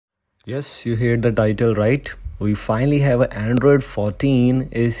Yes, you heard the title right. We finally have a Android 14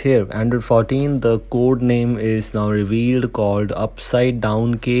 is here. Android 14, the code name is now revealed called Upside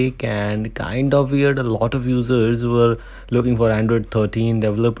Down Cake, and kind of weird. A lot of users were looking for Android 13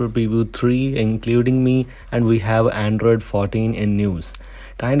 developer preview 3, including me, and we have Android 14 in news.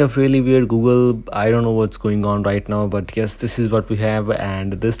 Kind of really weird. Google, I don't know what's going on right now, but yes, this is what we have,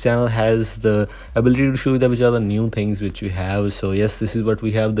 and this channel has the ability to show you that which are the new things which we have. So yes, this is what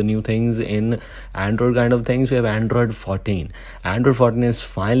we have, the new things in Android kind of things. We have Android 14. Android 14 is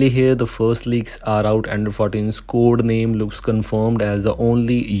finally here. The first leaks are out. Android 14's code name looks confirmed as the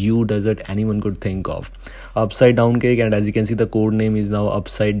only U desert anyone could think of. Upside Down Cake, and as you can see, the code name is now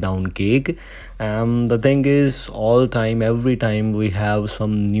Upside Down Cake. The thing is, every time we have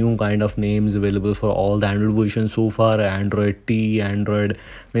some new kind of names available for all the Android versions so far. Android T, Android,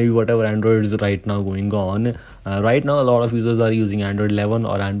 maybe whatever Android is right now going on. Right now a lot of users are using Android 11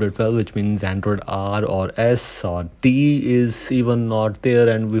 or Android 12, which means Android R or S or T is even not there,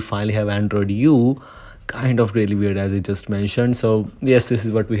 and we finally have Android U. Kind of really weird, as I just mentioned. So yes, this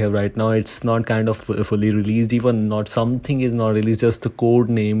is what we have right now. It's not kind of fully released, even not something is not released, just the code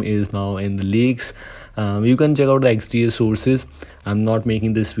name is now in the leaks. You can check out the XDA sources. I'm not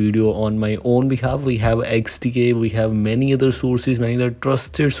making this video on my own behalf. We have XDA, we have many other sources, many other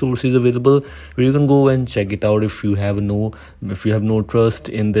trusted sources available where you can go and check it out. If you have no trust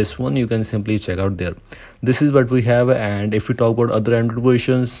in this one, you can simply check out there. This is what we have. And if we talk about other Android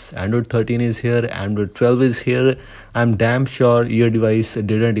versions, Android 13 is here, Android 12 is here. I'm damn sure your device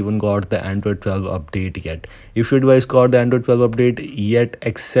didn't even got the Android 12 update yet. If your device got the Android 12 update yet,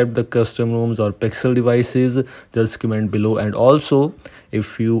 except the custom ROMs or Pixel devices, just comment below. And also,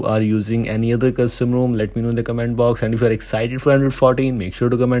 if you are using any other custom ROM, let me know in the comment box. And if you're excited for Android 14, make sure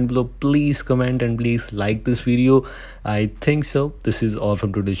to comment below. Please comment and please like this video. I think so. This is all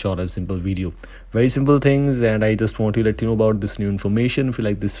from today's short and simple video. Very simple things, and I just want to let you know about this new information. If you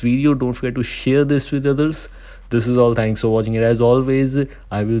like this video, don't forget to share this with others. This is all. Thanks for watching it. As always,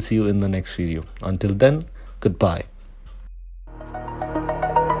 I will see you in the next video. Until then, goodbye.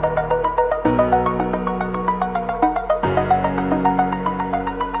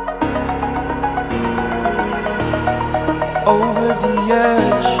 Over the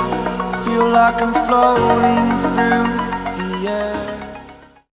edge, feel like I'm floating through